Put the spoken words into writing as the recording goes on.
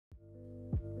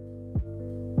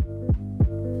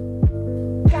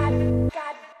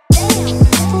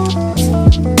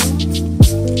Welcome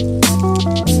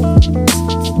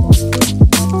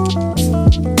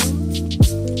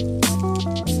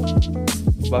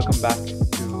back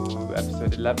to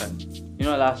episode 11.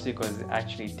 Last week was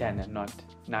actually 10 and not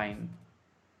 9.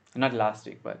 Not last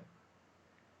week, but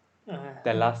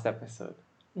the last episode.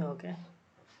 Okay.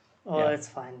 Oh, Yeah. it's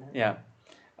fine then. Yeah.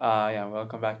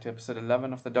 Welcome back to episode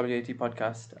 11 of the WAT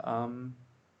podcast.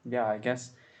 I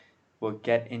guess we'll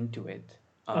get into it.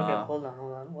 Okay, hold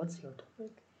on. What's your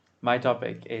topic? My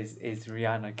topic is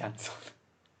Rihanna cancelled?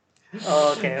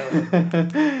 Oh, okay.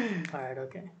 All right,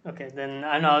 okay. Then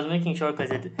I know I was making sure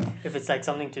because if it's like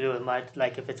something to do with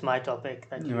if it's my topic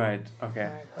that you. Right. Okay.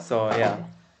 All right, So yeah.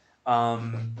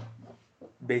 okay.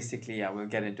 Basically, we'll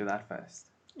get into that first.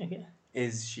 Okay.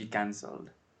 Is she cancelled?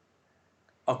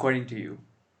 According to you?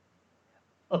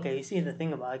 Okay, you see the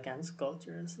thing about cancel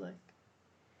culture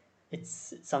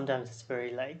is sometimes it's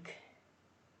very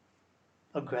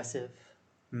aggressive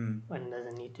when it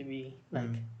doesn't need to be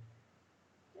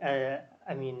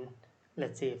I mean,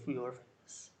 let's say if we were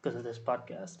famous because of this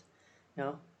podcast,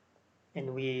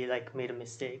 and we made a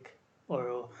mistake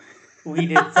or we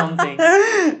did something.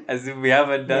 As if we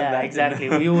haven't done that. Yeah, exactly.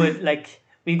 We would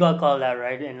we got called out,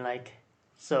 right? And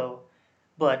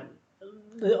but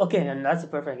okay, and that's a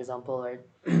perfect example,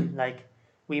 right?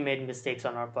 We made mistakes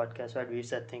on our podcast, right? We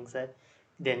said things that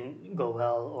didn't go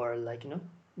well or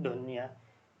don't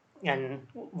and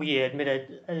we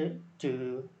admitted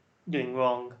to doing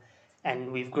wrong,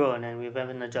 and we've grown and we've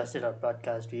even adjusted our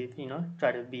podcast. We've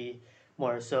try to be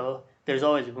more. So there's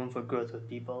always room for growth with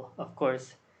people. Of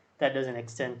course, that doesn't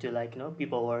extend to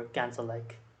people who are canceled.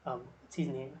 What's his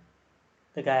name?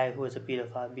 The guy who was a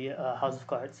pedophile, House of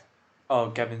Cards.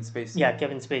 Oh, Kevin Spacey. Yeah,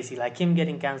 Kevin Spacey. Him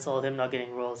getting canceled, him not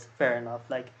getting roles. Fair enough.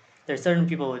 There's certain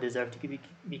people who deserve to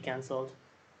be canceled.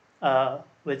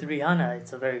 With Rihanna,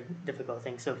 it's a very difficult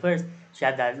thing. So first, she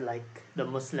had that the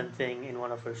Muslim thing in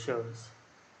one of her shows,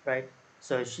 right?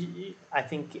 So I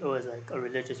think it was a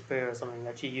religious prayer or something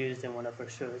that she used in one of her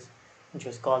shows, and she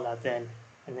was called out then,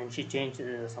 and then she changed it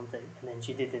or something, and then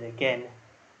she did it again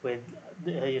with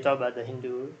you talk about the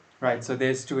Hindu. Right. So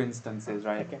there's two instances,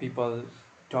 right? Okay. People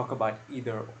talk about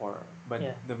either or, but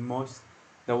Yeah.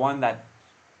 the one that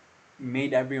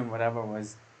made everyone whatever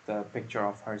was the picture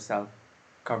of herself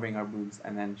covering her boobs,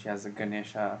 and then she has a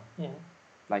Ganesha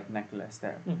necklace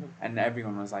there, and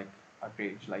everyone was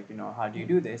outraged, how do you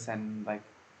do this? And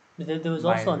there was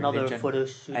my also another religion. photo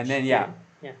shoot. And then yeah.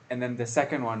 and then the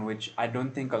second one, which I don't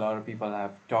think a lot of people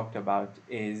have talked about,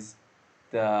 is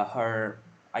her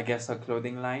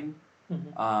clothing line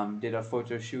did a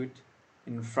photo shoot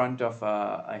in front of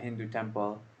a Hindu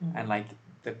temple, and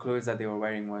the clothes that they were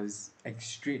wearing was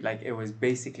extreme. It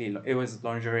was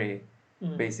lingerie,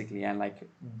 basically, and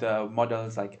the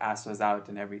model's ass was out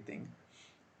and everything.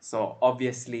 So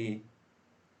obviously,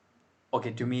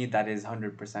 okay, to me that is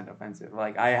 100% offensive.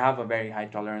 I have a very high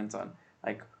tolerance on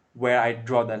where I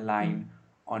draw the line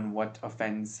on what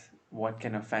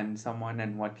can offend someone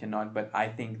and what cannot, but I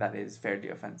think that is fairly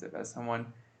offensive. As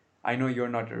someone, I know you're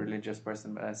not a religious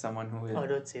person, but as someone who is... Oh,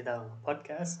 don't say that on a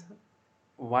podcast.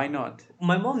 Why not?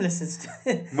 My mom listens to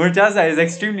it. Murtaza is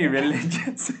extremely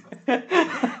religious.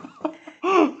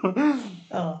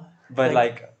 But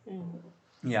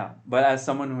but as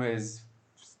someone who is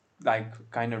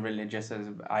kind of religious,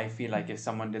 I feel if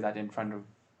someone did that in front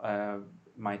of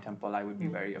my temple, I would be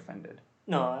very offended.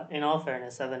 No, in all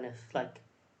fairness, even if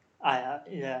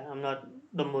I'm not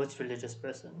the most religious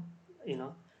person,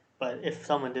 but if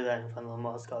someone did that in front of the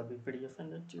mosque, I would be pretty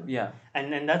offended too. Yeah.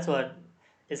 And that's what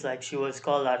it's she was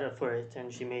called out for it,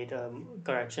 and she made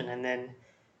correction, and then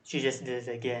she just did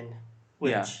it again.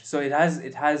 So it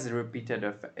has repeated.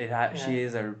 She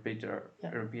is a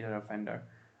repeated offender.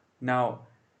 Now,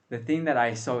 the thing that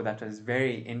I saw that was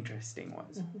very interesting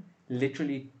was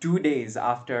literally 2 days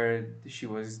after she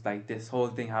was this whole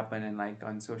thing happened, and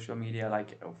on social media,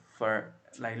 for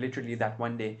literally that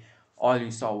one day, all you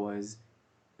saw was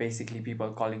basically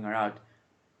people calling her out.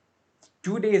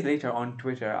 2 days later on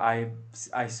Twitter,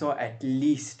 I saw at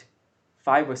least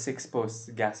 5 or 6 posts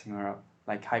gassing her up,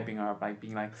 hyping her up,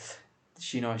 being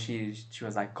she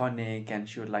was iconic, and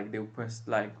she would they would post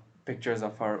pictures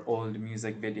of her old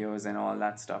music videos and all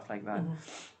that stuff like that.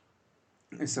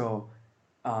 So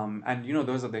and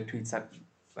those are the tweets that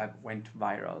went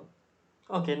viral.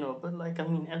 Okay, no, but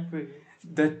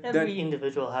every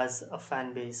individual has a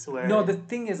fan base where... No, the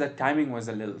thing is that timing was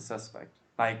a little suspect.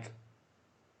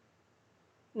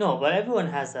 No, but everyone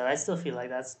has that. I still feel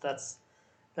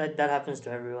that happens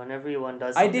to everyone. Everyone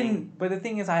does I something. didn't, but the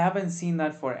thing is, I haven't seen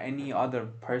that for any other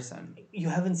person. You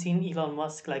haven't seen Elon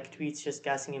Musk tweets just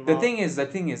gassing him The off? thing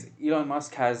is, Elon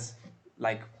Musk has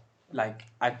like like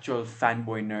actual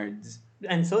fanboy nerds.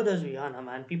 And so does Rihanna,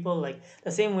 man. People like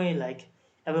the same way, like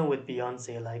even with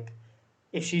Beyonce, like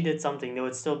if she did something, there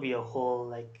would still be a whole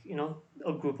like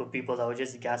a group of people that would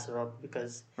just gas her up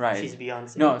because she's Right.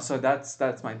 Beyonce. No, so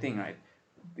that's my thing, right?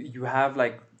 You have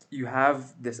like you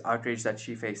have this outrage that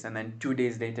she faced, and then 2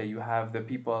 days later you have the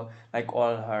people like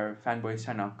all her fanboys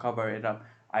trying to cover it up.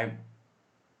 I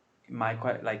my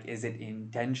quite like, is it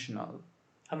intentional?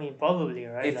 I mean, probably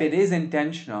right. If it Like, is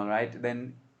intentional, right,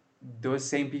 then those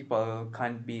same people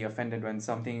can't be offended when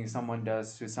someone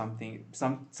does to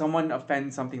someone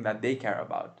offends something that they care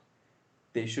about.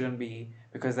 They shouldn't be,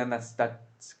 because then that's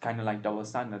kind of like double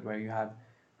standard, where you have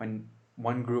when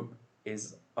one group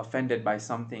is offended by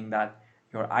something that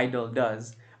your idol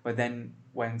does, but then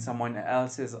when someone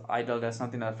else's idol does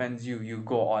something that offends you, you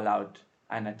go all out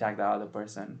and attack the other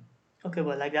person. okay,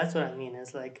 but like that's what I mean.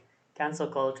 It's like cancel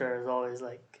culture is always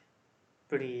like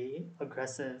pretty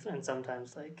aggressive and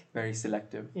sometimes like Very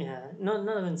selective. yeah, not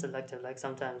even selective. Like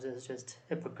sometimes it's just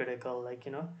hypocritical. Like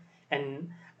and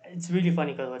it's really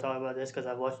funny because we're talking about this because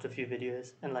I watched a few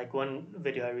videos and like one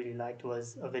video I really liked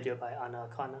was a video by Anna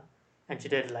Akana, and she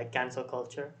did like cancel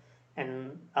culture,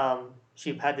 and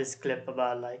she had this clip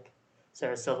about like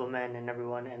Sarah Silverman and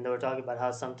everyone, and they were talking about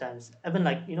how sometimes even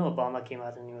like Obama came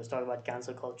out and he was talking about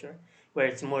cancel culture, where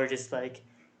it's more just like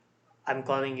I'm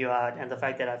calling you out, and the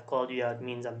fact that I've called you out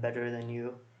means I'm better than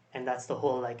you, and that's the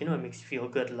whole like it makes you feel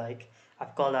good. Like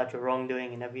I've called out your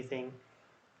wrongdoing and everything,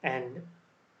 and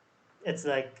it's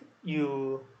like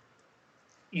you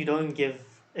don't give.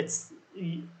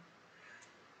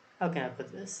 How can I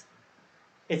put this?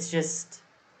 It's just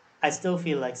I still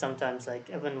feel like sometimes like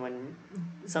even when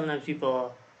sometimes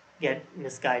people get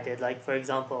misguided. Like for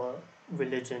example,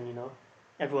 religion.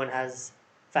 Everyone has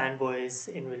fanboys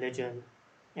in religion,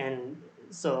 and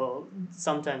so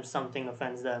sometimes something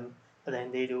offends them, but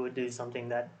then they do something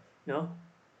that you know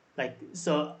like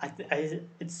so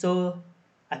it's so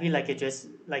I feel like it just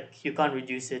like you can't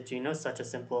reduce it to such a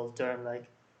simple term. Like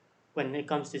when it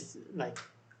comes to like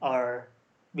our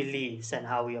beliefs and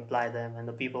how we apply them and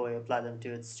the people we apply them to,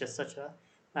 it's just such a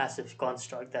massive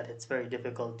construct that it's very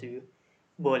difficult to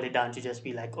boil it down to just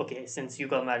be like, okay, since you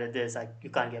got mad at this, like you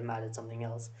can't get mad at something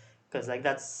else, because like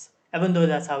that's even though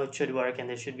that's how it should work and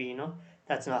there should be,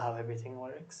 that's not how everything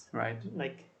works. Right.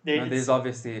 Like No, it's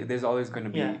there's always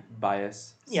going to yeah, be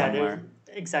bias yeah, there's somewhere.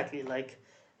 exactly like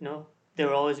there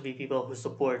will always be people who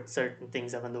support certain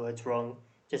things even though it's wrong,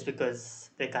 just because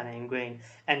they're kind of ingrained.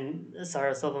 And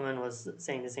Sarah Silverman was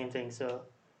saying the same thing. So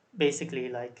basically,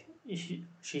 like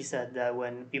she said that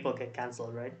when people get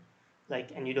cancelled, right,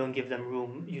 like and you don't give them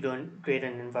room, you don't create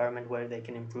an environment where they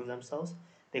can improve themselves.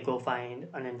 They go find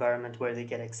an environment where they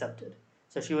get accepted.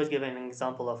 So she was giving an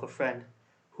example of a friend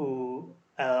who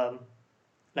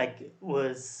like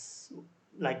was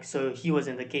like so he was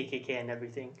in the KKK and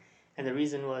everything, and the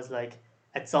reason was like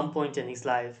at some point in his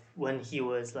life when he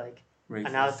was like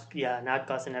Racist. an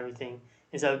outcast and everything,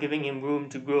 instead of giving him room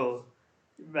to grow,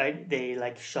 right, they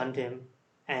like shunned him.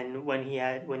 And when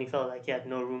he felt like he had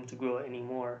no room to grow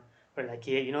anymore, or like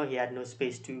he had no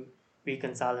space to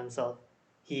reconcile himself,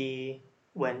 he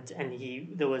went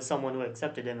and there was someone who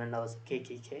accepted him, and that was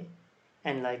KKK.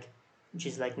 And like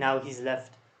she's like now he's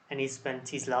left, and he spent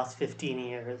his last 15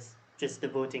 years just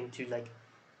devoting to like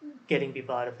getting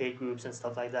people out of hate groups and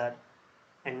stuff like that.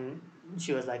 And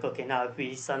she was like, okay, now if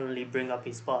we suddenly bring up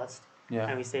his past Yeah.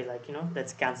 and we say like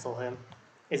let's cancel him,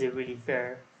 is it really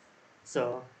fair?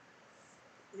 So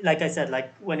like I said,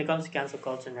 like when it comes to cancel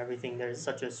culture and everything, there's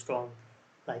such a strong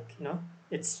like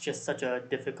it's just such a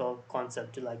difficult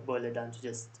concept to like boil it down to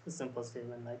just a simple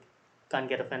statement like can't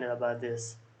get offended about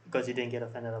this because you didn't get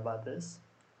offended about this.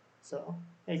 So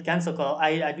I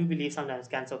do believe sometimes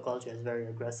cancel culture is very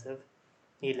aggressive,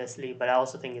 needlessly, but I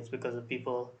also think it's because of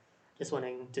people just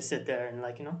wanting to sit there and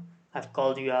like I've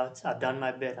called you out, I've done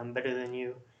my bit, I'm better than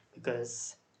you,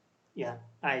 because yeah,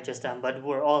 I just am. But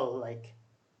we're all like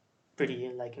pretty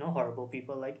like horrible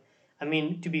people. Like I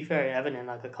mean, to be fair, Evan and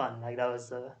like a con, like that was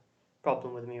the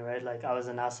problem with me, right? Like I was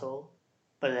an asshole,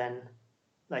 but then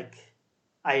like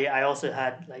I also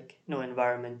had like no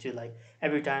environment to like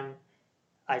every time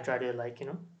I try to like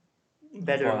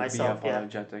better Be myself, yeah,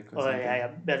 apologetic or or yeah, something. yeah,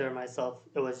 better myself.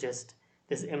 It was just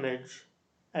this image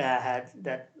I had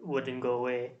that wouldn't go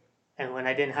away, and when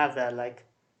I didn't have that, like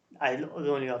the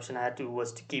only option I had to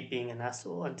was to keep being an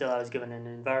asshole until I was given an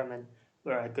environment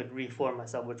where I could reform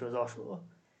myself, which was Oshawa.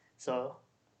 So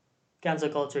cancel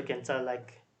culture can tell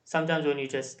like sometimes when you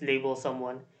just label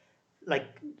someone,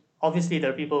 like obviously there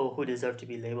are people who deserve to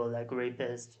be labeled like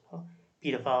rapists,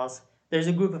 pedophiles. There's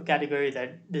a group of category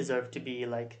that deserve to be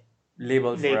like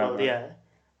labeled labeled, forever. yeah.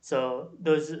 So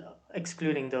those,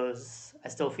 excluding those, I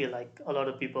still feel like a lot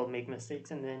of people make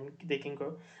mistakes and then they can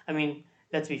grow. I mean,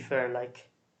 let's be fair, like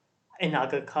in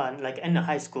Aga Khan, like in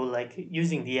high school, like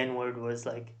using the N word was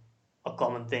like a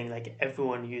common thing. Like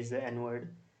everyone used the N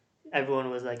word. Everyone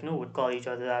was like, no, would call each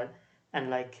other that, and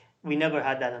like we never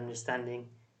had that understanding.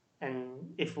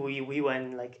 And if we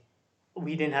went like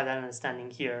we didn't have that understanding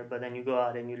here, but then you go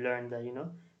out and you learn that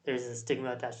there's a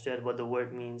stigma attached to it, what the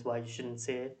word means, why you shouldn't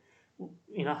say it,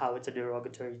 how it's a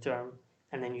derogatory term,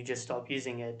 and then you just stop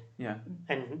using it, Yeah.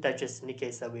 and that just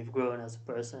indicates that we've grown as a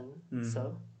person.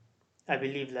 So I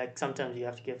believe like sometimes you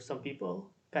have to give some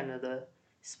people kind of the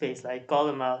space, like call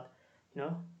them out, you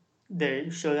know, they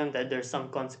show them that there's some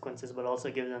consequences, but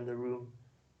also give them the room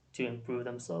to improve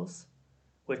themselves,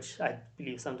 which I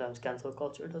believe sometimes cancel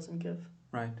culture doesn't give.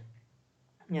 Right.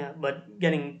 Yeah, but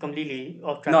getting completely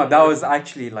off track No, a that little was bit.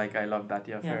 actually like I love that.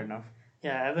 Yeah, Yeah, fair enough.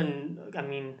 yeah. I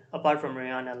mean, apart from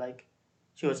Rihanna, like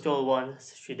she was told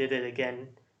once, she did it again,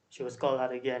 she was called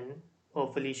out again.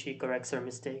 Hopefully, she corrects her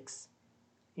mistakes.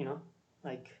 You know,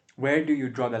 like Where do you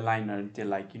draw the line until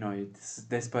like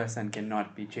this person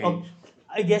cannot be oh, changed?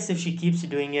 I guess if she keeps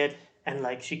doing it and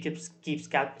like she keeps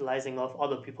capitalizing off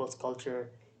other people's culture,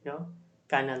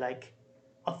 kind of like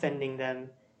offending them,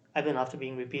 even after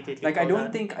being repeatedly Like I called don't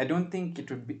out. think I don't think it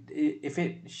would be if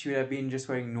it should have been just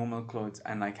wearing normal clothes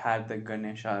and like had the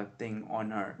Ganesha thing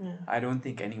on her. Yeah, I don't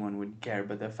think anyone would care.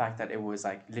 But the fact that it was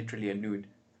like literally a nude.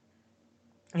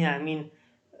 yeah. I mean,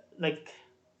 like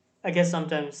I guess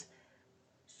sometimes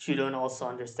you don't also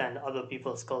understand other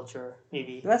people's culture.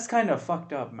 Maybe That's kind of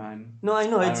fucked up, man. no, I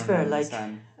know I it's don't fair. Like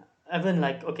understand. even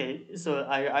like okay, so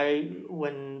I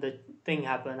when the thing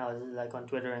happened, I was like on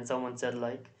Twitter and someone said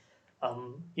like,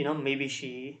 maybe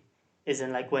she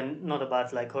isn't like when not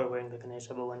about like her wearing the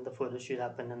Ganesha, but when the photo shoot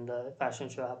happened and the fashion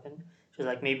show happened, she was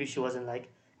like maybe she wasn't like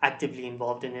actively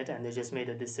involved in it and they just made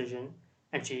a decision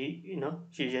and she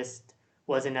just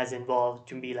wasn't as involved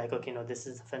to be like okay no this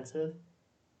is offensive,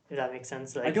 if that makes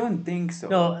sense. I Like don't think so.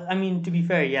 no, I mean to be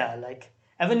fair, yeah. Like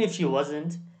even if she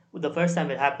wasn't, the first time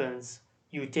it happens,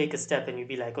 you take a step and you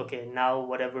be like, okay, now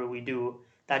whatever we do,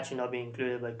 that should not be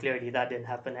included. But clearly that didn't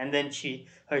happen, and then she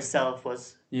herself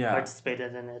was Yeah.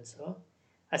 participated in it. So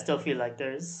I still feel like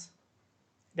there's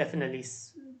definitely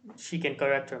she can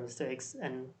correct her mistakes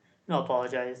and no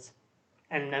apologize.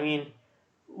 And I mean,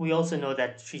 we also know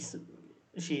that she's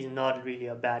not really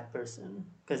a bad person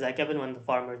because like even when the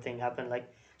farmer thing happened, like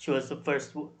she was the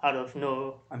first out of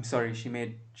no. I'm sorry. She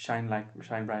made shine bright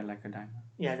like a diamond.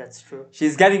 Yeah, that's true.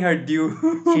 She's getting her due.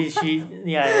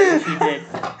 Yeah, she did.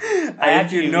 I If you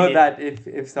actually know relate. that,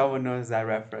 if someone knows that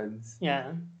reference,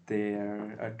 Yeah. they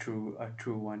are a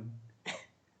true one.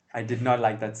 I did not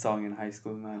like that song in high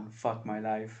school, man. Fuck my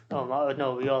life. Oh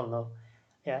no, we all know.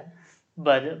 Yeah,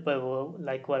 but well,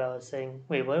 like what I was saying.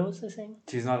 Wait, what was I saying?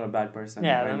 She's not a bad person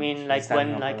Yeah, I when mean she's like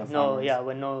standing when up for the like no, farmers. yeah,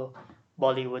 when no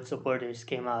Bollywood supporters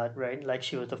came out, right? Like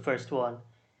she was the first one,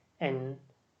 and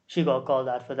she got called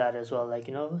out for that as well. Like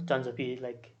tons of people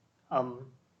like um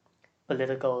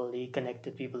politically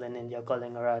connected people in India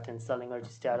calling her out and telling her to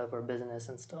stay out of her business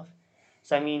and stuff.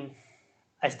 So I mean,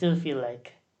 I still feel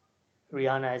like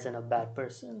Rihanna isn't a bad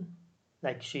person.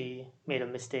 Like she made a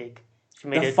mistake. She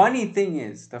made it. The funny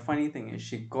thing is,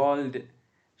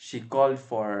 she called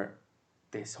for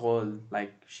this whole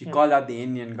like she Yeah, called out the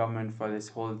Indian government for this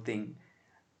whole thing,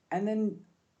 and then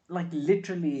like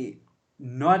literally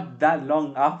not that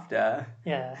long after,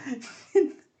 yeah.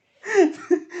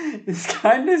 it's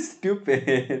kind of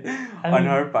stupid I on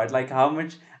her mean, part. Like how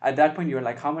much at that point you're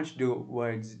like, how much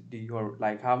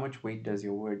weight does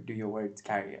your words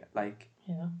carry? Like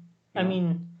yeah. you I know.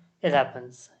 mean, it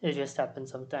happens. It just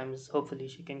happens sometimes. Hopefully,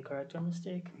 she can correct her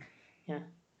mistake. Yeah.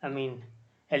 I mean,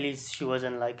 at least she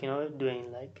wasn't like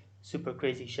doing like super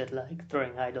crazy shit like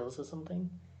throwing idols or something.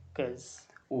 Cause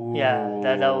yeah,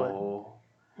 that would Ooh.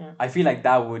 yeah I feel like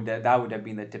that would have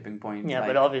been the tipping point. yeah.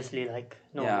 But Like, obviously, like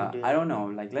no one would yeah, do I that. don't know.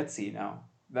 Like, let's see now.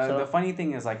 The So funny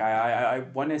thing is, like, I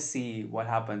want to see what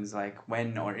happens, like,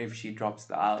 when or if she drops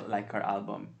like her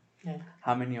album. yeah.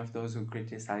 How many of those who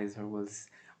criticize her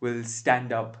will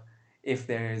stand up if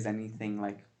there is anything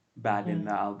like bad Yeah. in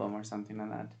the album or something like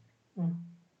that. Mm.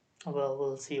 Well,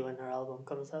 we'll see when her album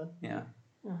comes out. Yeah,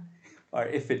 Yeah. or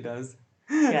if it does.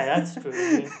 Yeah, that's true.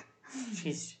 I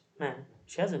mean,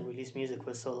 she hasn't released music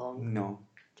for so long. No,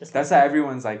 Just that's like why that.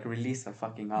 everyone's like release a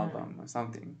fucking Yeah. album or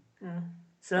something. Yeah.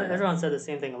 So But yeah. everyone said the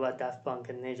same thing about Daft Punk,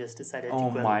 and they just decided to Oh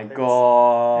quit on my quits. Yeah.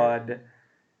 god.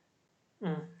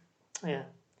 Mm. Yeah.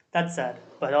 That's sad,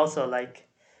 but also like,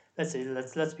 let's say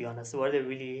let's be honest. Were they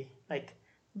really like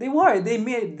They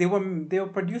were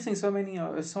producing so many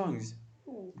songs.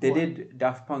 They did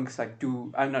Daft Punk's like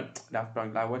two. I'm not Daft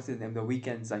Punk. Like what's his name? The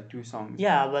Weeknd's like two songs.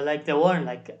 Yeah, but like they weren't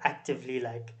like actively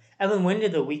like. Even when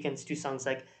did the Weeknd's two songs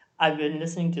like I've been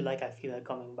listening to like I Feel Like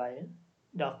Coming by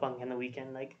Daft Punk and the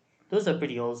Weeknd like those are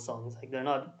pretty old songs like they're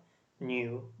not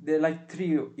new. They're like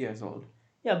 3 years old.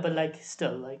 Yeah, but like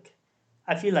still like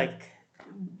I feel like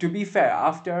To be fair,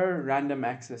 after Random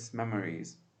Access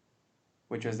Memories,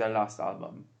 which was their last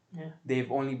album, yeah.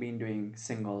 they've only been doing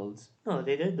singles. No,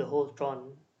 they did the whole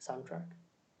Tron soundtrack.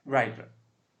 Right.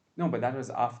 No, but that was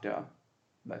after.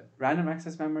 But Random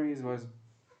Access Memories was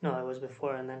No, it was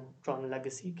before, and then Tron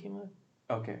Legacy came out,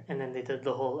 okay. and then they did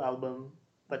the whole album,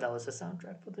 but that was the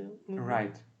soundtrack for the movie.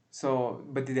 Right. So,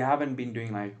 but they haven't been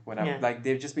doing like whatever. Yeah. Like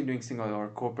they've just been doing single or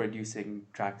co-producing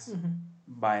tracks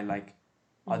by like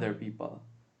other people.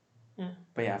 Yeah.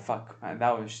 But yeah, fuck, man,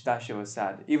 that shit was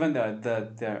sad. Even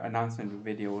the announcement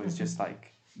video was just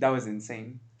like that was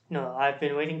insane. No, I've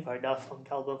been waiting for a Daft Punk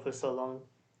album for so long,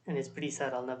 and it's pretty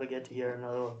sad I'll never get to hear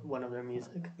another one of their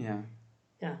music. Yeah.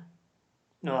 Yeah.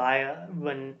 No,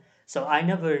 I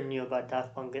never knew about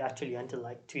Daft Punk actually until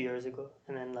like 2 years ago,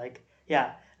 and then like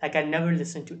yeah, like I never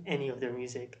listened to any of their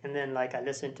music, and then like I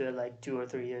listened to it like 2 or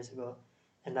 3 years ago,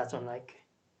 and that's when like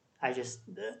I just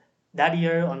that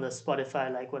year on the Spotify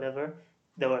like whatever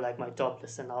they were like my top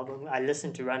listen album. I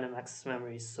listened to Random Access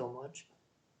Memories so much.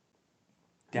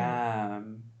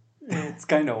 Damn. It's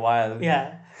kind of wild.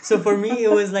 Yeah. So for me, it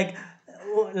was like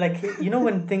you know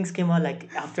when things came out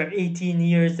like after 18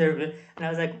 years and I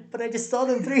was like, but I just saw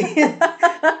them 3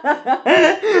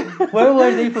 where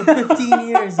were they for 15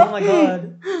 years? Oh my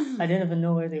god, I didn't even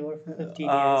know where they were for 15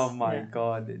 years. Oh my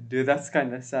god, dude, that's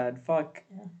kind of sad. Fuck.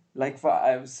 Yeah. Like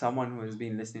for someone who has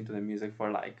been listening to the music for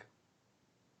like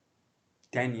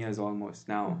 10 years almost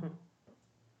now,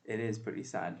 it is pretty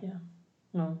sad. Yeah.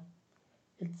 No,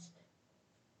 it's.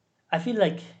 I feel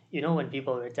like you know when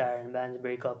people retire and bands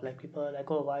break up, like people are like,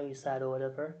 "Oh, why are you sad?" or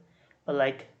whatever. But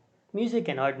like, music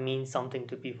and art means something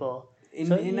to people.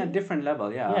 In a different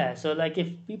level, yeah. Yeah. So like, if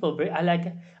people break,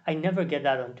 I never get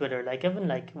that on Twitter. Like even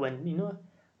like when you know,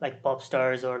 like pop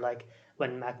stars or like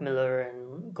when Mac Miller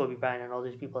and Kobe Bryant and all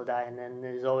these people die, and then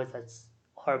there's always that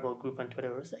horrible group on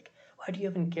Twitter where it's like, "Why do you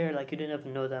even care? Like you didn't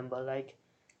even know them." But like,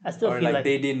 I still Or feel like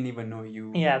they didn't even know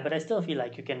you. yeah, but I still feel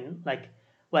like you can like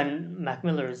when Mac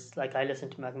Miller's like I listen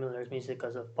to Mac Miller's music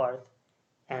because of Parth,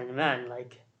 and man,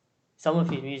 like some of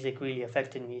his music really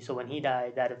affected me. So when he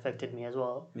died, that affected me as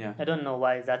well. Yeah. I don't know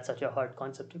why that's such a hard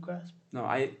concept to grasp. No,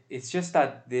 it's just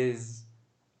that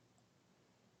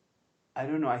I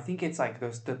don't know. I think it's like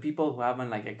the people who haven't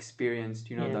like experienced,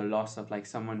 you know, Yeah. the loss of like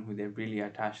someone who they really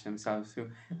attached themselves to.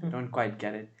 They don't quite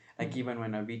get it. Like even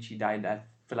when Avicii died, that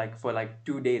for like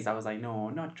 2 days, I was like, no,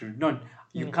 not true, not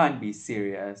you can't be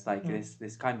serious. Like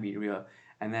this can't be real.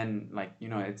 And then like you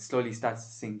know, it slowly starts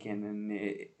to sink in, and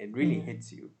it really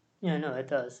hits you. Yeah, no, it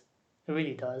does. It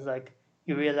really does. Like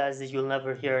you realize that you'll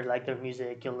never hear like their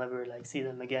music, you'll never like see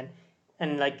them again,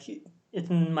 and like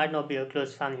it might not be a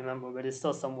close family member, but it's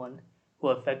still someone who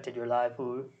affected your life,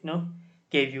 who you know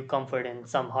gave you comfort in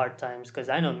some hard times. Because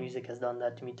I know music has done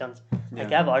that to me tons.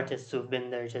 Like I have artists who've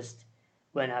been there just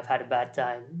when I've had a bad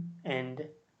time, and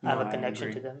I have a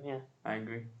connection to them. Yeah, I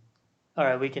agree. all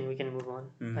right, we can move on.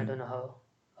 I don't know how.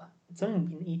 It's only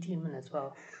been 18 minutes.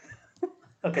 Wow.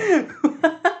 Okay.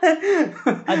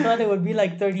 I thought it would be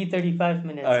like 30, 35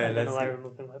 minutes. I don't know why we're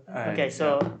moving my back. Okay,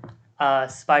 so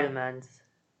Spider-Man's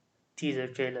teaser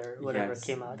trailer, whatever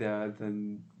came out. The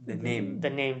name. The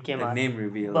name came out. The name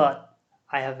reveal. But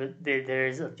I have there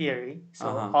is a theory. So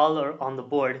all are on the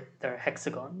board, there are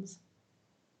hexagons.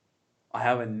 I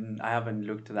haven't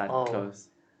looked that close.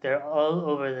 They're all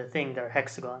over the thing, they're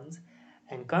hexagons.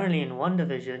 And currently in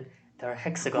WandaVision, there are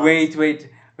hexagons.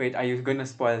 Wait, are you gonna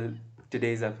spoil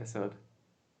today's episode?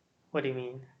 What do you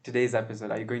mean? Today's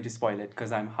episode, are you going to spoil it?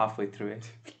 Because I'm halfway through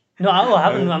it. No,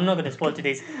 I'm not going to spoil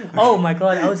today's. Oh my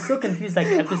god, I was so confused like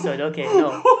episode. Okay,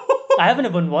 no. I haven't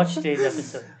even watched today's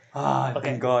episode.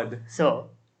 Thank God. So,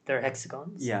 they're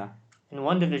hexagons. Yeah. In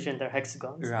WandaVision, they're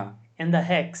hexagons. Yeah. In the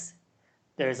hex,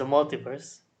 there is a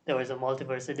multiverse. There was a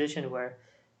multiverse edition where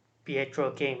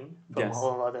Pietro came from a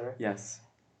whole other. Yes.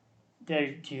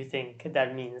 Do you think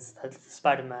that means that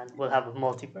Spider-Man will have a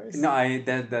multiverse? No,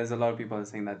 there's a lot of people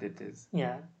saying that it is.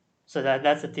 Yeah, so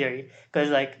that's a theory. Because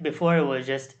like before it was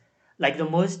just like the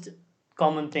most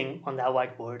common thing on that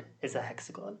whiteboard is a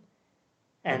hexagon.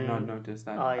 And I've not noticed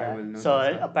that. Oh yeah. I will notice so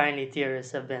that. Apparently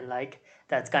theorists have been like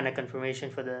that's kind of confirmation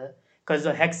for because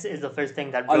the hex is the first thing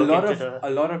that a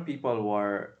lot of people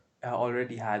were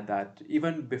already had that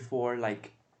even before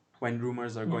like when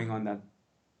rumors are going on that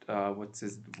what's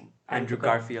his Andrew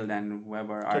Garfield and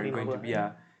whoever are Tobey going to be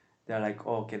Maguire. they're like,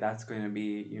 oh, okay, that's going to be,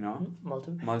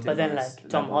 Multiverse. But then multiverse like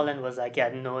Tom level. Holland was like, yeah,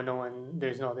 no one,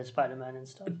 there's no other Spider-Man and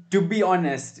stuff. To be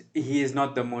honest, he is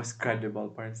not the most credible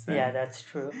person. Yeah, that's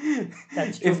true.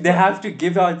 That's true. If they have to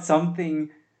give out something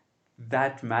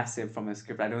that massive from a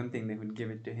script, I don't think they would give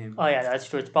it to him. Oh yeah, that's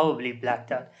true. It's probably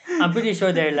blacked out. I'm pretty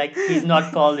sure they're like, he's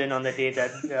not called in on the day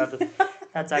that the other.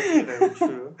 That's actually very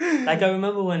true. Like I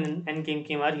remember when Endgame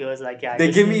came out, he was like, yeah.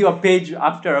 They give me a page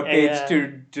after a page Yeah.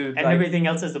 to and like, everything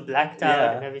else is blacked out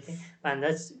Yeah. and everything. Man,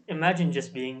 that's imagine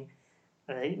just being.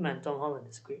 Man, Tom Holland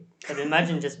is great. But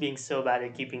imagine just being so bad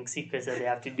at keeping secrets that they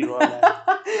have to do all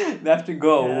that. they have to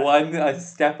go Yeah. a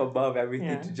step above everything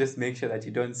Yeah. to just make sure that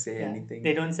you don't say Yeah. anything.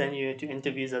 They don't send you to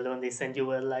interviews alone. They send you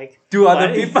with like To other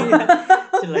five- people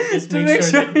to like just to make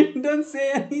sure that- you don't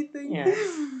say anything. Yeah.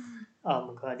 Oh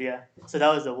my god, yeah. So that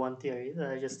was the one theory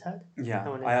that I just had. Yeah, I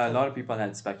wanna a know. lot of people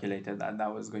had speculated that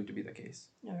that was going to be the case.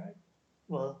 All right.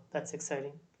 Well, that's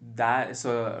exciting. That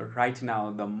so right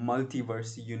now the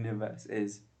multiverse universe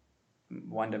is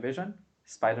WandaVision,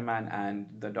 Spider-Man, and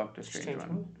the Doctor Strange Strange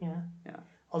one. one. Yeah. Yeah.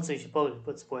 Also, you should probably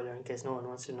put spoiler in case no one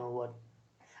wants to know what.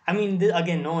 I mean,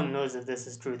 again, no one knows if this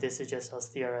is true. This is just us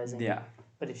theorizing. Yeah,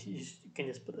 But if you can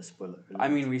just put a spoiler. I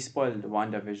mean we spoiled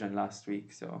WandaVision last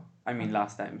week, so I mean Okay.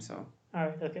 last time, so All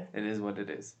right. Okay. it is what it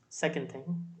is. Second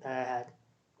thing that I had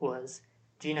was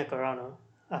Gina Carano.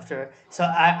 So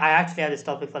I actually had this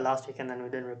topic for last week and then we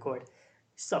didn't record.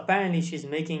 So apparently she's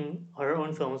making her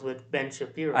own films with Ben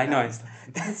Shapiro. I know now.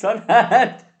 I saw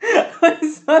that. I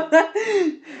saw that.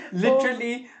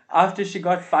 Literally after she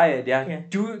got fired, Yeah.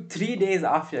 3 days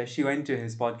after she went to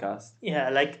his podcast. Yeah,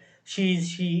 like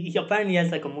he apparently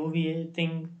has like a movie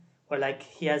thing or like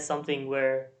he has something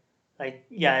where like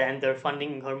and they're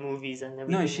funding her movies and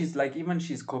everything. No, she's like even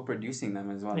she's co-producing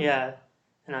them as well. Yeah.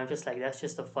 And I'm just like, that's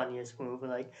just the funniest move.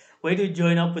 Like, way to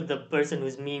join up with the person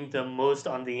who's memed the most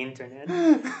on the internet.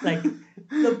 Like,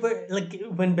 like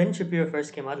when Ben Shapiro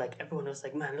first came out, like everyone was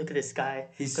like, "Man, look at this guy.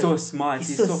 He's so smart.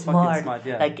 He's so so smart. fucking smart.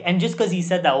 Yeah. Like, and just because he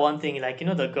said that one thing, like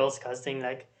the Girl Scouts thing,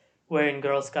 like where in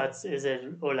Girl Scouts is it,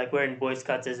 or like where in Boy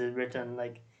Scouts is it written,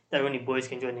 like that only boys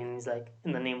can join, and he's like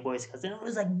in the name Boy Scouts, and I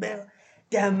was like,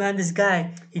 damn man, this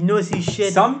guy, he knows his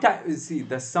shit. Sometimes, see,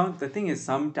 the thing is,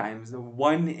 sometimes, the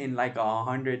one in like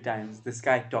 100 times, this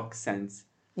guy talks sense.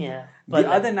 Yeah, The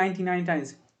other 99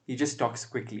 times, he just talks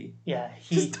quickly. Yeah,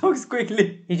 Just talks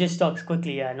quickly. he just talks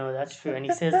quickly. Yeah, no, that's true, and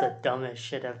he says the dumbest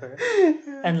shit ever.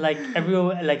 And like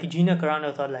everyone, like Gina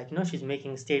Carano thought, like she's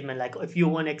making a statement, like if you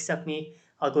won't accept me,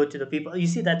 I'll go to the people. You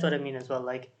see, that's what I mean as well.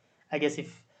 Like, I guess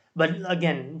but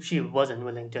again, she wasn't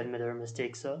willing to admit her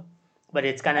mistakes, so. But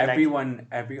it's kind of like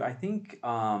I think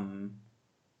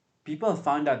people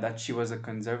found out that she was a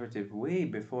conservative way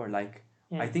before. Like,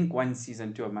 Yeah. I think when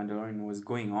season 2 of Mandalorian was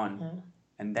going on, Yeah.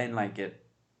 and then like it.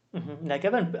 Like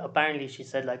even apparently she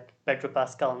said like Pedro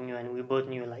Pascal knew and we both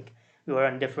knew like we were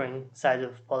on different sides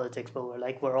of politics, but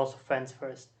we're also friends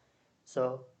first.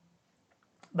 So,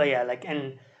 but yeah, like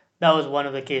and that was one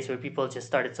of the cases where people just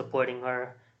started supporting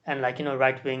her and like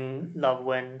right wing love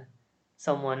when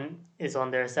someone is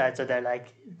on their side, so they're like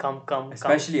come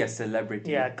Especially a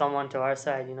celebrity. yeah, come onto our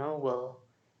side, we'll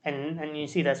and you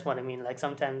see that's what I mean. Like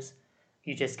sometimes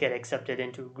you just get accepted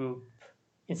into a group.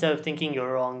 Instead of thinking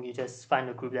you're wrong, you just find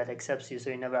a group that accepts you, so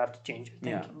you never have to change your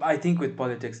thinking. Yeah, I think with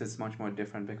politics it's much more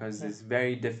different because it's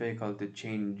very difficult to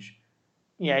change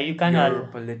Yeah, you kind your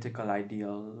of. political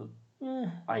ideal.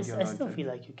 I still feel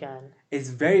like you can.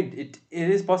 It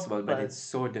is possible, but But- it's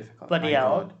so difficult. But My yeah,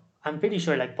 God. I'm pretty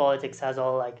sure like politics has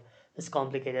all like this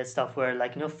complicated stuff where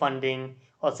like funding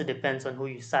also depends on who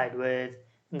you side with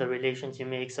and the relations you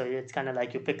make. So it's kind of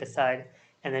like you pick a side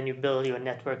and then you build your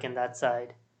network in that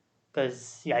side.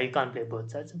 Because yeah, you can't play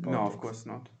both sides of No, politics. of course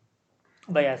not.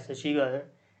 But yeah, so she got her,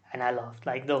 and I laughed.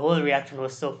 Like the whole reaction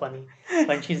was so funny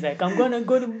when she's like, "I'm gonna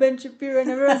go to Ben Shapiro," and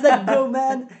everyone's like, "Go,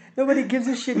 man! Nobody gives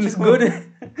a shit. Just go to."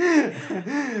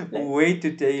 Way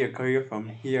to take your career from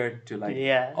here to like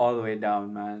Yeah. all the way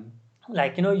down, man.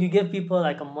 Like you give people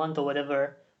like a month or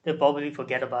whatever, they'll probably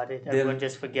forget about it. Everyone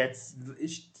just forgets.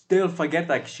 They'll forget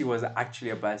like she was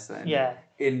actually a person. Yeah.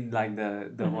 In like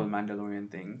the whole Mandalorian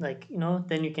thing. Like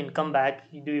then you can come back,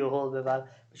 you do your whole without.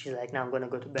 But she's like, "Now I'm gonna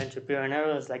go to Ben Shapiro," and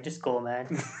everyone's like, "Just go, man."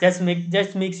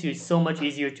 Just makes you so much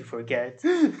easier to forget.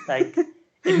 Like,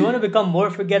 if you want to become more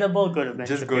forgettable, go to Ben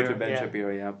Just Shapiro. go to Ben yeah.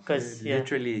 Shapiro, yeah. 'Cause, yeah.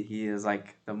 Literally, he is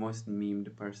like the most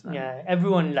memed person. Yeah,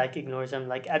 everyone like ignores him.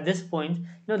 Like at this point,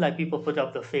 like people put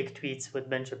up the fake tweets with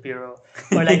Ben Shapiro,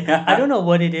 or like Yeah. I don't know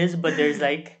what it is, but there's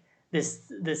like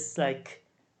this like,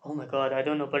 oh my god, I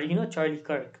don't know, but Charlie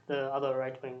Kirk, the other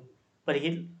right wing, but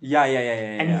he Yeah.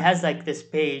 and he has like this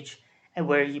page and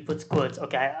where he puts quotes.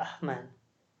 Okay, man,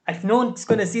 no one's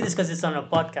gonna see this because it's on a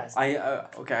podcast.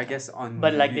 Okay, I guess on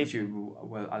But like YouTube,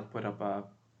 well, I'll put up a.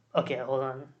 Okay, hold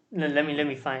on. Let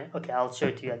me find. Okay, I'll show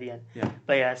it to you at the end. Yeah.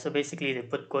 But yeah, so basically they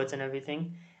put quotes and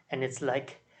everything, and it's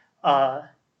like,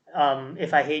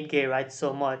 if I hate gay rights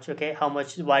so much, okay,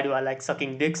 why do I like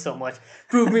sucking dick so much?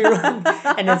 Prove me wrong.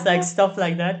 And it's like stuff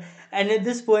like that. And at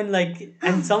this point, like,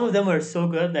 and some of them are so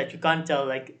good that you can't tell,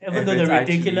 like, even If though they're it's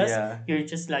actually, ridiculous, yeah. you're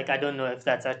just like, I don't know if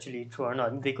that's actually true or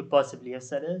not. They could possibly have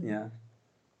said it. Yeah.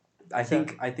 I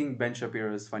think Ben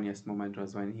Shapiro's funniest moment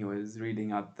was when he was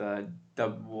reading out the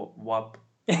WAP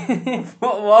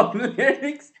WAP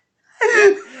lyrics.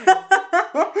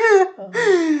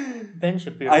 Ben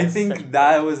Shapiro. I think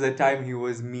that was the time he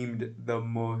was memed the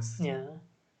most. Yeah.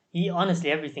 He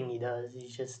honestly everything he does,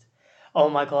 he's just oh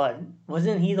my god.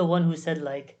 Wasn't he the one who said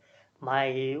like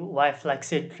my wife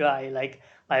likes it dry, like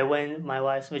my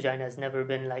wife's vagina has never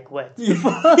been like wet.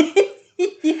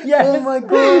 Yes. Oh my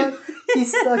god.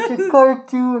 He's such a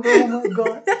cartoon. Oh my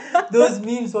god. Those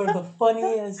memes were the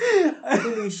funniest.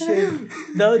 Holy shit.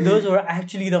 Those were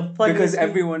actually the funniest. Because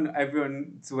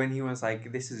everyone, so when he was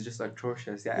like, this is just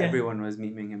atrocious, everyone was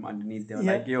memeing him underneath. They were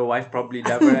like, your wife probably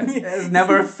never has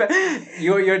never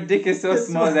your dick is so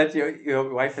small that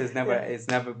your wife has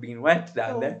never been wet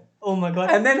down there. Oh my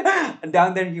god. And then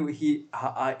down there he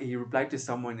replied to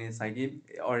someone, it's like he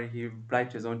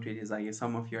replied to his own tweet, he's like, if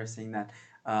some of you are saying that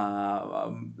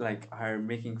like are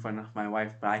making fun of my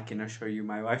wife, but I can assure you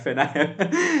my wife and I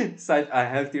have such a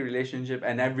healthy relationship,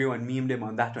 and everyone memed him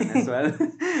on that one as well.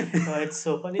 Oh, it's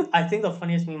so funny. I think the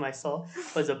funniest meme I saw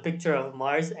was a picture of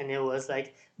Mars, and it was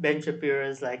like Ben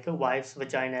Shapiro's like wife's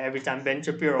vagina every time Ben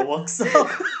Shapiro walks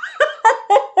up.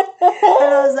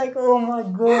 And I was like, oh my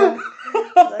god.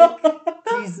 Like,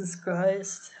 Jesus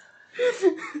Christ.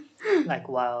 Like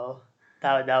wow.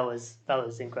 That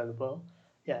was incredible.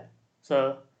 Yeah.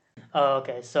 So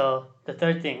okay, so the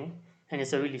third thing, and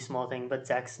it's a really small thing, but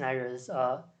Zack Snyder's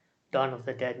Dawn of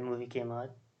the Dead movie came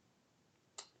out.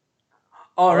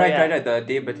 Right, the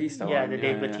Dave Bautista one. Yeah, the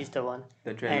Dave Bautista one.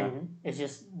 The trailer. And it's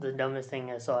just the dumbest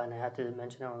thing I saw, and I had to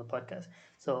mention it on the podcast.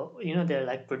 So, they're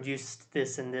like produced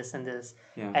this and this and this,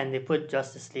 and they put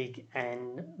Justice League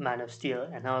and Man of Steel,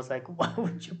 and I was like, why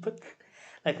would you put that?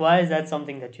 Like, why is that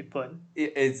something that you put?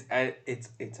 It's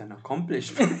an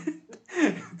accomplishment.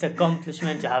 It's an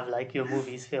accomplishment to have like your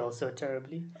movies fail so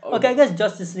terribly. Okay, I guess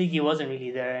Justice League, he wasn't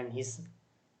really there, and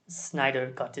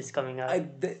Snyder cut is coming out.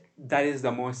 That is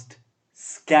the most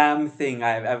scam thing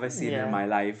I've ever seen in my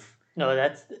life. No,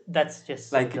 that's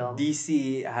just like so dumb.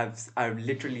 DC are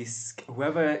literally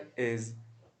whoever is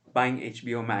buying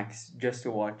HBO Max just to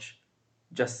watch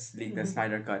Justice League, the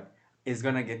Snyder Cut, is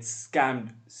gonna get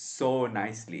scammed so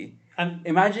nicely. And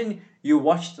imagine you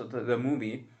watched the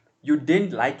movie, you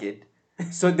didn't like it,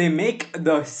 so they make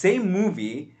the same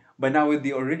movie but now with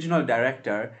the original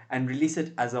director and release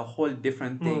it as a whole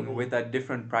different thing with a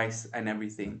different price and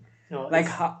everything. No, like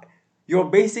you're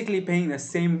basically paying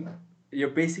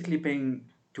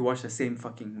to watch the same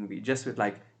fucking movie just with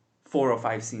like 4 or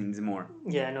 5 scenes more.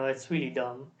 Yeah, no, it's really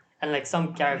dumb. And like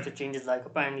some character changes, like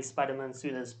apparently Spider-Man's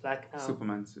suit is black now.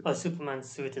 Superman's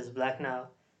suit is black now,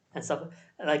 and stuff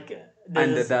like.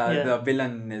 And the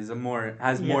villain is more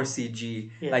CG.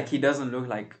 Yeah. Like he doesn't look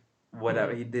like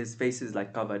whatever. His face is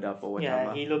like covered up or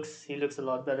whatever. Yeah, he looks a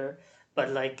lot better. But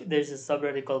like, there's this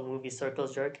subreddit called Movie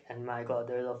Circles Jerk, and my god,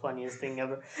 they're the funniest thing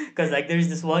ever. Because like, there's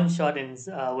this one shot in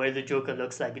where the Joker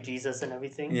looks like Jesus and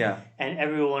everything. Yeah. And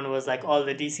everyone was like, all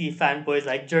the DC fanboys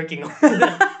like jerking off to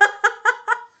that.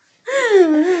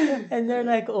 And they're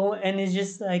like, oh, and it's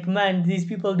just like, man, these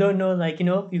people don't know, like,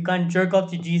 you can't jerk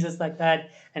off to Jesus like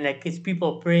that, and like it's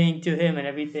people praying to him and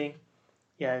everything.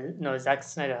 Yeah, no, Zack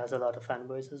Snyder has a lot of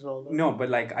fanboys as well, though. No, but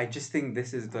like, I just think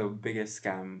this is the biggest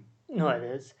scam. No, it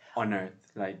is on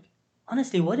earth. Like,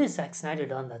 honestly, what has Zack Snyder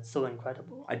done that's so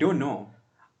incredible? I don't know.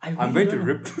 I'm going to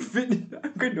rip the video.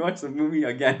 I'm going to watch the movie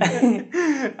again.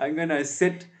 I'm gonna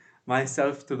sit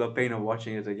myself to the pain of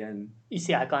watching it again. You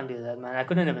see, I can't do that, man. I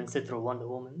couldn't even sit through Wonder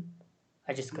Woman.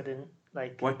 I just couldn't.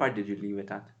 Like, what part did you leave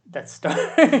it at? That start.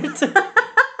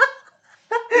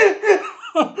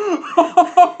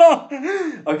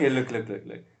 Okay, look.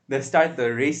 The start,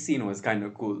 the race scene was kind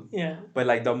of cool. Yeah. But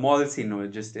like the mall scene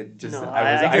was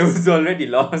I was already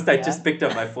lost. I just picked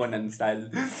up my phone and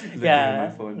started looking at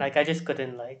my phone. Like I just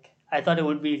couldn't I thought it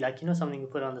would be like, something you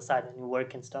put on the side when you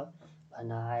work and stuff. But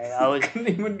no, I was couldn't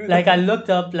even do like that. I looked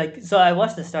up so I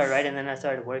watched the start, right, and then I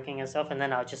started working and stuff, and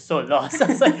then I was just so lost. I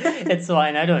was like, it's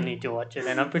fine, I don't need to watch it.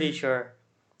 And I'm pretty sure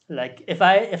like if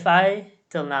I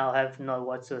till now have not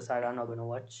watched Suicide are not going to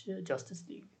watch Justice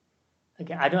League.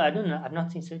 Again, I don't know. I've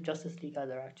not seen Justice League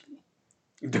either. Actually,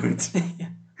 Don't.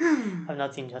 I've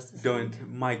not seen Justice Don't. League.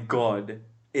 My God,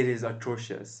 it is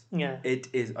atrocious. Yeah, It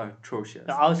is atrocious.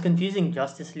 no, I was confusing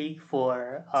Justice League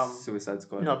for Suicide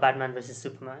Squad. no, Batman versus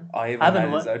Superman. Even I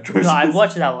haven't that is wa- atrocious. No, I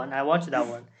watched that one. I watched that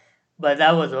one, but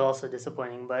that was also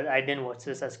disappointing. But I didn't watch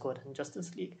Suicide Squad and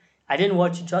Justice League. I didn't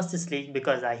watch Justice League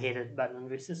because I hated Batman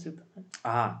versus Superman.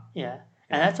 Ah, Yeah,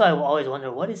 and that's why I always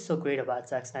wonder what is so great about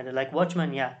Zack Snyder. Like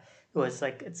Watchmen, yeah, it was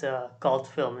like it's a cult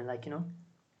film, and like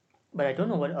but I don't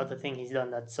know what other thing he's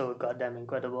done that's so goddamn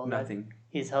incredible. That nothing.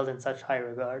 he's held in such high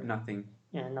regard. Nothing.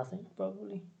 Yeah, nothing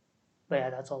probably. But yeah,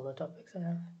 that's all the topics I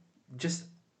have. Just,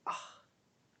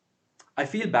 I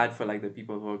feel bad for like the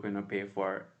people who are gonna pay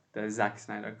for the Zack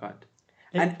Snyder cut.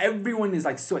 And everyone is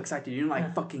like so excited,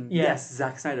 fucking yes,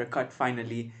 Zack Snyder cut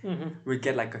finally. We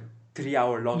get like a 3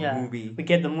 hour long movie. We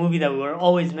get the movie that we were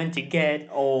always meant to get.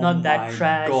 Oh not that my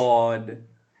trash. God.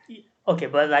 Okay,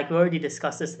 but like we already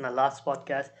discussed this in the last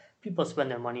podcast, people spend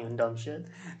their money on dumb shit.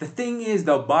 The thing is,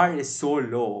 the bar is so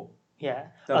low. Yeah.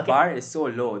 The bar is so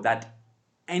low that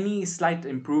any slight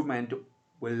improvement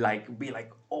will like be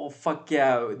like, oh fuck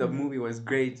yeah, the movie was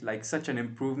great, like such an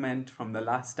improvement from the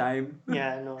last time.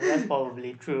 Yeah, no, that's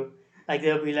probably true. Like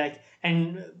they'll be like,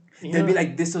 and they'll be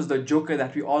like, this was the Joker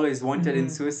that we always wanted in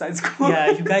Suicide Squad.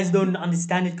 Yeah, you guys don't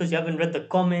understand it because you haven't read the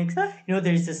comics.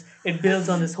 There's this, it builds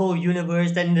on this whole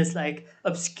universe, then this like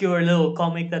obscure little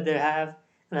comic that they have,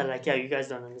 and they're like, yeah, you guys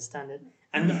don't understand it.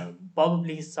 And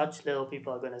probably such little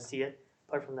people are gonna see it.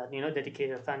 Apart from that,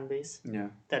 dedicated fan base. Yeah.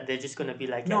 That they're just gonna be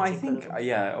like. No, I think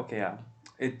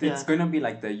it's gonna be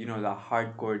like the the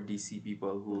hardcore DC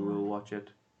people who will watch it.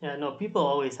 Yeah, no, people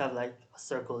always have like a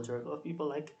circle jerk of people.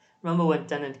 Like, remember when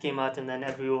Tenet came out and then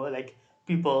everyone like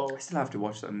people. I still have to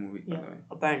watch that movie. Yeah, by the way.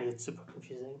 apparently it's super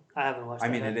confusing. I haven't watched. I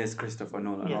mean, it is Christopher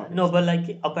Nolan. Yeah, obviously. no, but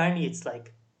like apparently it's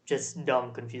like just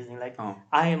dumb confusing. Like,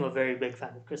 I am a very big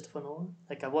fan of Christopher Nolan.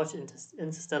 Like, I watched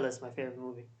Interstellar is my favorite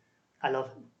movie. I love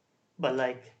it, but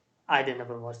like I didn't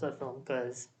ever watch that film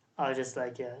because I was just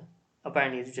like, yeah,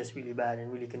 apparently it's just really bad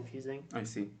and really confusing. I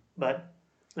see. But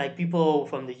like people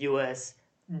from the US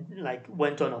like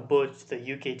went on a boat to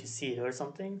the UK to see it or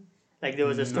something. Like there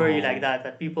was a story like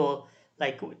that people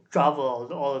like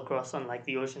traveled all across on like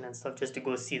the ocean and stuff just to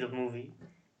go see the movie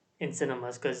in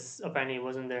cinemas because apparently it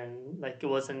wasn't there and like it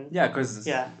wasn't. Yeah, because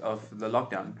of the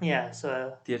lockdown. Yeah,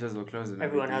 so theaters were closed. And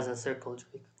everyone has a circle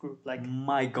group. Like,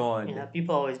 my God. Yeah,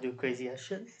 people always do crazy ass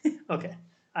shit. Okay,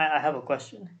 I have a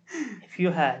question. If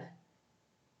you had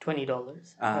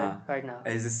 $20 right now.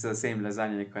 Is this the same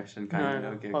lasagna question?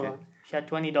 No. Okay, Hold on. If you had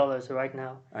 $20 right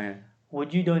now, yeah.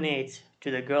 Would you donate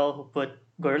to the girl who put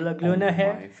Gorilla Glue in her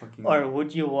hair? Or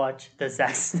would you watch the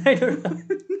Zack Snyder film?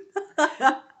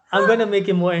 I'm gonna make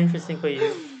it more interesting for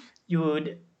you. You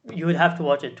would have to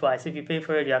watch it twice. If you pay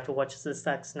for it, you have to watch the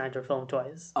Zack Snyder film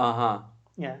twice.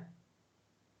 Yeah.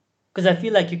 Because I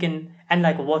feel like you can and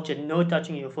like watch it, no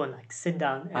touching your phone. Like sit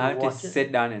down and I have watch to it.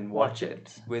 sit down and watch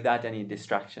it without any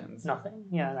distractions. Nothing.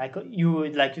 Yeah, like you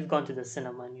would like you've gone to the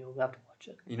cinema and you have to watch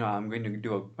it. I'm going to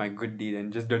do my good deed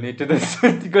and just donate to this.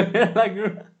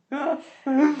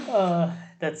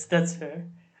 That's fair.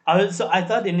 I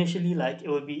thought initially like it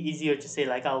would be easier to say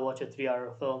like I'll watch a 3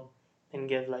 hour film and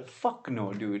give like fuck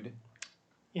no, dude.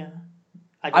 Yeah.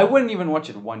 I wouldn't even watch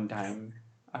it one time.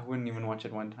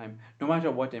 No matter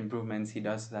what improvements he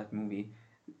does to that movie.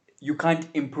 You can't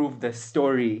improve the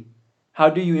story. How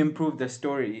do you improve the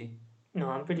story? No,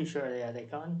 I'm pretty sure they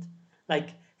can't. Like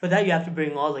for that you have to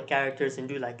bring all the characters and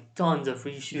do like tons of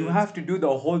reshoots. You have to do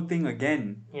the whole thing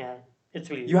again. Yeah. It's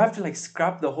really You have to like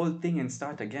scrap the whole thing and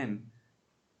start again.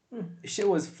 Shit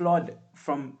was flawed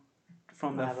from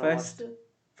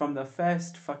the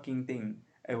first fucking thing.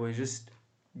 It was just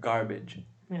garbage.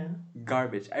 Yeah.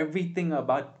 Garbage. Everything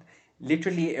about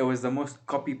literally it was the most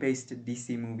copy pasted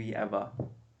DC movie ever.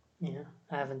 Yeah,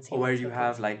 I haven't seen. Where you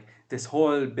have like this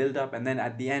whole build up and then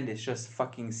at the end it's just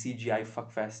fucking CGI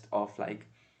fuckfest of like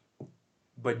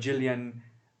bajillion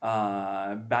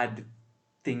bad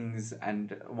things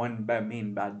and one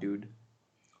main bad dude.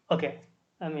 Okay,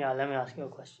 let me ask you a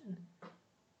question.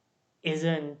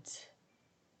 Isn't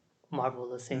Marvel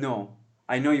the same? No,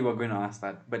 I know you were going to ask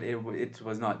that, but it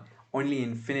was not. Only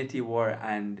Infinity War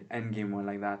and Endgame were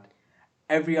like that.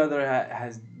 Every other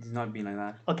has not been like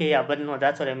that. Okay, yeah, but no,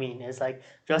 that's what I mean. It's like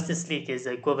Justice League is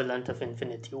the equivalent of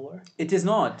Infinity War. It is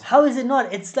not. How is it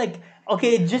not? It's like,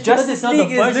 okay, just Justice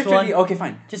League is literally... One, okay,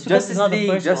 fine. Just because it's not the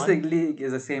first Justice League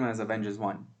is the same as Avengers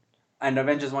 1. And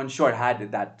Avengers 1 sure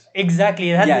had that.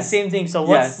 Exactly, it had the same thing. So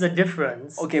what's the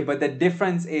difference? Okay, but the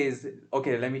difference is...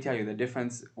 Okay, let me tell you. The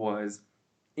difference was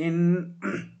in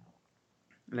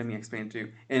let me explain to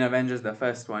you. In Avengers, the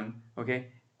first one, okay,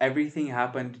 everything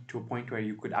happened to a point where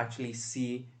you could actually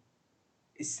see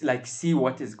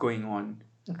what is going on.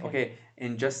 Okay,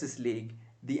 in Justice League,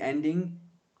 the ending,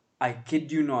 I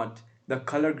kid you not, the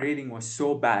color grading was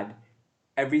so bad,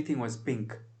 everything was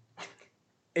pink.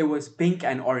 It was pink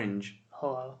and orange.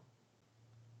 Oh wow.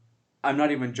 I'm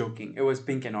not even joking. It was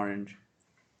pink and orange.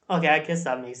 Okay, I guess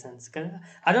that makes sense.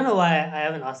 I don't know why I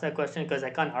haven't asked that question because I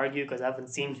can't argue because I haven't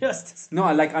seen Justice.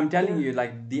 No, like I'm telling you,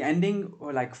 like the ending,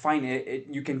 like fine,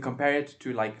 you can compare it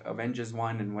to like Avengers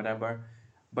 1 and whatever,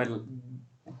 but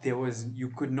you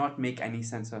could not make any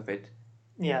sense of it.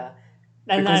 Yeah,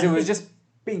 and Because it was just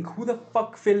pink. Who the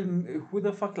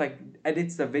fuck like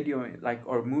edits the video like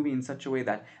or movie in such a way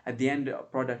that at the end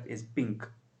product is pink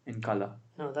in color?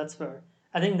 No, that's fair.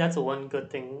 I think that's one good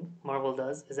thing Marvel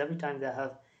does is every time they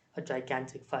have a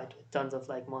gigantic fight with tons of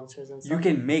like monsters and You stuff.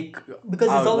 can make Because it's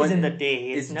out always what in the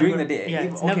day. it's Never, during the day. yeah,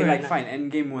 If, it's okay, never like at fine.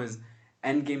 night.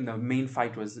 Endgame. The main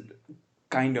fight was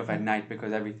kind of at Yeah. night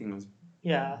because everything was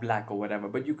Yeah, black or whatever,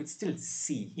 but you could still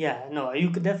see. yeah. No, you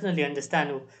could definitely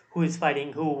understand who is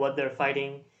fighting who, what they're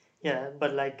fighting. Yeah,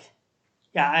 but like,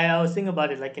 yeah, I was thinking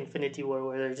about it like Infinity War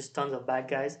where there's just tons of bad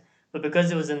guys, but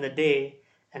because it was in the day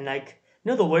and like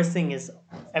the worst thing is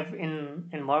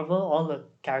in Marvel all the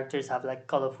characters have like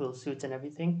colorful suits and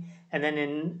everything, and then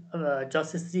in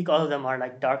Justice League all of them are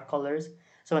like dark colors.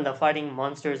 So when they're fighting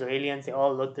monsters or aliens, they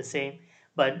all look the same.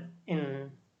 But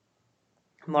in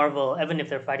Marvel, even if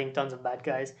they're fighting tons of bad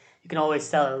guys, you can always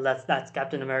tell that's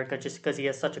Captain America just because he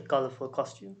has such a colorful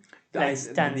costume. Like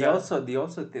stands out.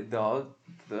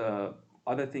 The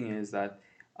other thing is that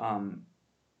um,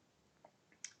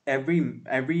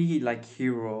 every like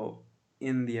hero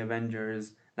in the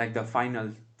Avengers, like the final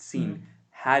scene,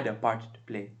 had a part to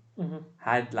play.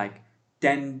 Had like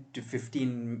 10 to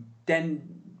 15,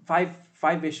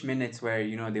 5-ish minutes where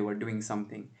they were doing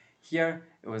something. Here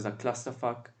it was a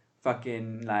clusterfuck.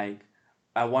 Fucking like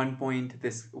at one point,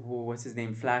 what's his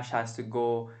name, Flash, has to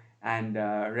go and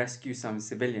rescue some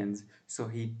civilians. So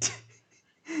he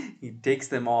takes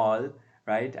them all,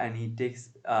 right, and he tells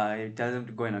them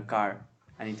to go in a car,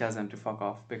 and he tells them to fuck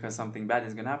off because something bad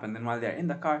is gonna happen. Then while they're in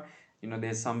the car,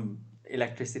 there's some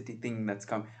electricity thing that's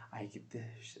come. I get this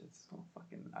shit so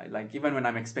fucking. I like, even when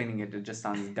I'm explaining it, it just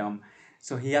sounds dumb.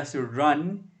 So he has to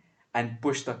run and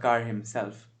push the car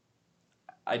himself.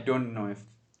 I don't know if,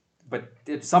 but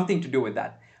it's something to do with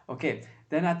that. Okay.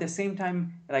 Then at the same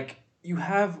time, like you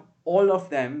have all of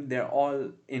them, they're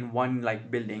all in one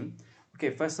like building.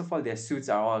 Okay, first of all, their suits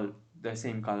are all the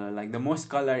same color. Like the most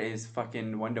color is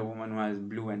fucking Wonder Woman, who has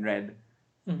blue and red.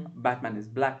 Batman is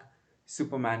black.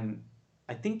 Superman,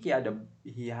 I think he had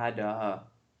a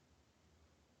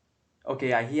okay,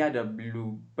 yeah, he had a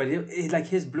blue, but like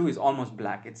his blue is almost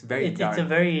black. It's very It's a dark.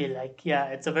 very like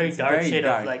it's a very It's dark very shade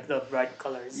of dark. like the bright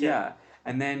colors. Yeah.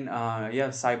 And then you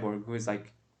have Cyborg, who is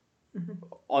like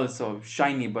also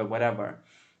shiny but whatever.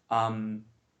 Um,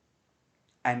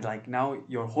 and like now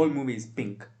your whole movie is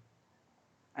pink.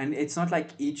 And it's not like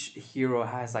each hero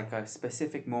has like a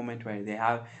specific moment where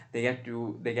they get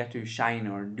to shine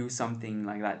or do something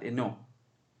like that. No,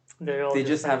 They're all they just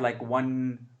just have like like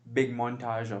one big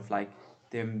montage of like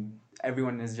them.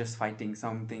 Everyone is just fighting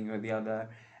something or the other,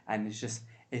 and it's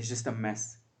just a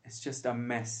mess. It's just a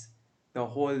mess. The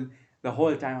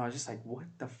whole time I was just like, what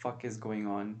the fuck is going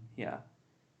on here?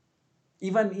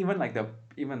 Even like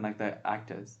the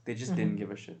actors, they just didn't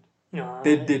give a shit. no,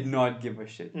 They did not give a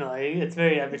shit. no. It's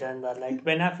very evident that like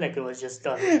Ben Affleck it was just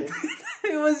done. With it.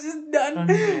 It was just done.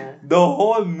 Yeah. The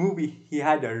whole movie, he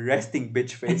had a resting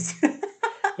bitch face.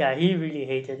 Yeah, he really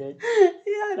hated it.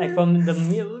 Yeah, Like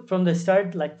from the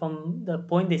start, like from the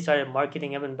point they started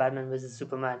marketing him in Batman vs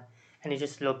Superman, and he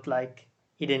just looked like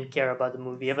he didn't care about the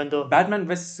movie, even though Batman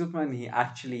vs Superman, he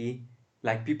actually,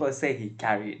 like people say, he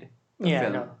carried the yeah,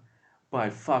 film. no,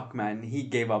 But fuck, man, he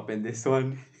gave up in this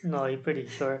one. no, you're pretty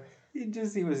sure.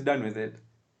 He was done with it.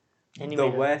 And he The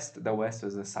made a West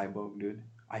was a cyborg, dude.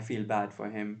 I feel bad for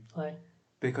him why?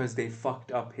 because they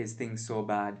fucked up his thing so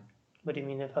bad. What do you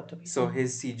mean they fucked up? So his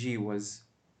CG was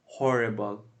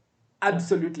horrible,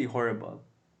 absolutely horrible.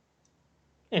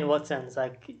 In what sense?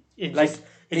 Like it Like just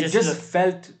it just just looked,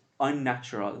 felt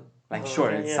unnatural. Like oh, sure,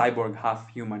 okay, it's yeah. cyborg,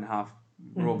 half human, half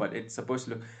robot. It's supposed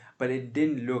to look, but it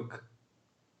didn't look.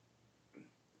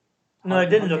 No, how- it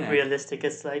didn't how look can I- realistic.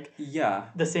 It's like Yeah,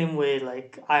 the same way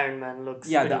like Iron Man looks.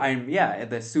 yeah. pretty,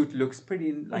 The suit looks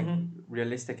pretty like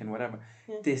realistic and whatever.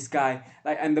 Yeah. This guy,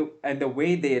 like, and the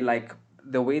way they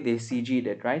CG'd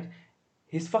it, right?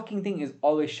 His fucking thing is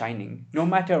always shining, no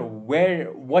matter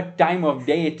what time of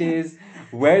day it is,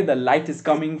 where the light is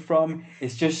coming from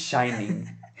is just shining.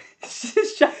 It's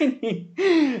just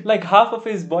shining. Like half of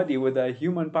his body with a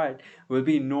human part will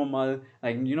be normal,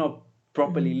 like,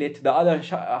 properly lit. The other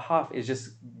half is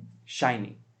just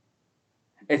shining.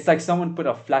 It's like someone put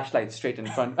a flashlight straight in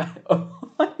front of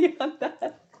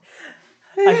that.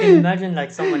 I can imagine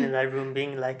like someone in that room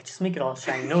being like, just make it all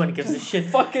shiny. No one gives a shit.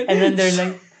 Fucking And then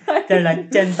there are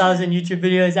like 10,000 YouTube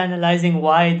videos analyzing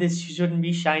why this shouldn't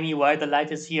be shiny, why the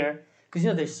light is here.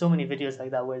 Because there's so many videos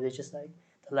like that where they just like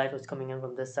the light was coming in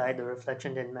from this side, the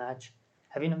reflection didn't match.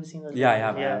 Have you never seen those?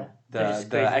 Yeah, videos? I have.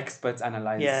 The experts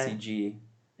analyze CG.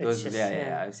 Those, just,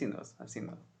 I've seen those.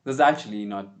 Those are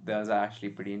actually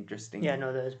pretty interesting. Yeah,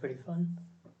 no, that was pretty fun.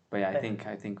 But yeah,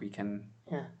 I think we can.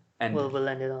 Yeah. And we'll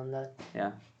end it on that.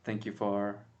 Yeah. Thank you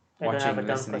for I watching, don't have a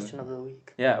dumb listening. question of the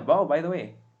week. Yeah. Well, by the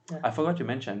way, I forgot to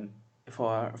mention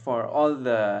for all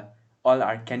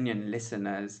our Kenyan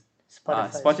listeners,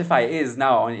 Spotify is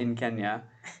now in Kenya,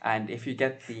 and if you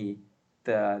get the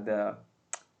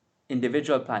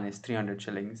individual plan is 300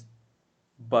 shillings,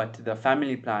 but the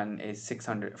family plan is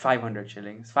 500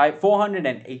 shillings,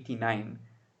 489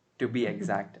 to be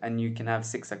exact, and you can have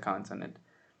 6 accounts on it.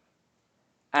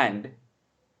 And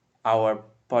our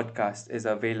podcast is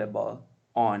available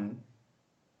on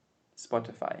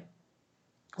Spotify.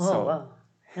 Oh, wow.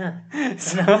 Yeah.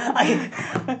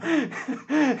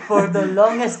 For the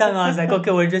longest time, I was like,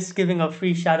 okay, we're just giving a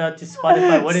free shout out to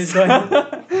Spotify. What is going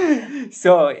on?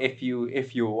 So if you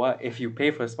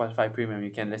pay for Spotify Premium, you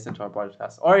can listen to our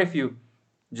podcast, or if you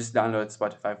just download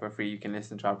Spotify for free, you can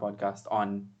listen to our podcast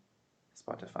on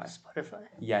Spotify.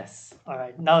 Yes. All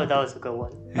right. Now that was a good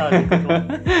one. All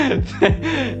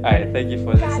right. Thank you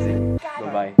for listening.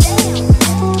 Bye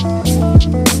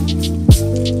bye.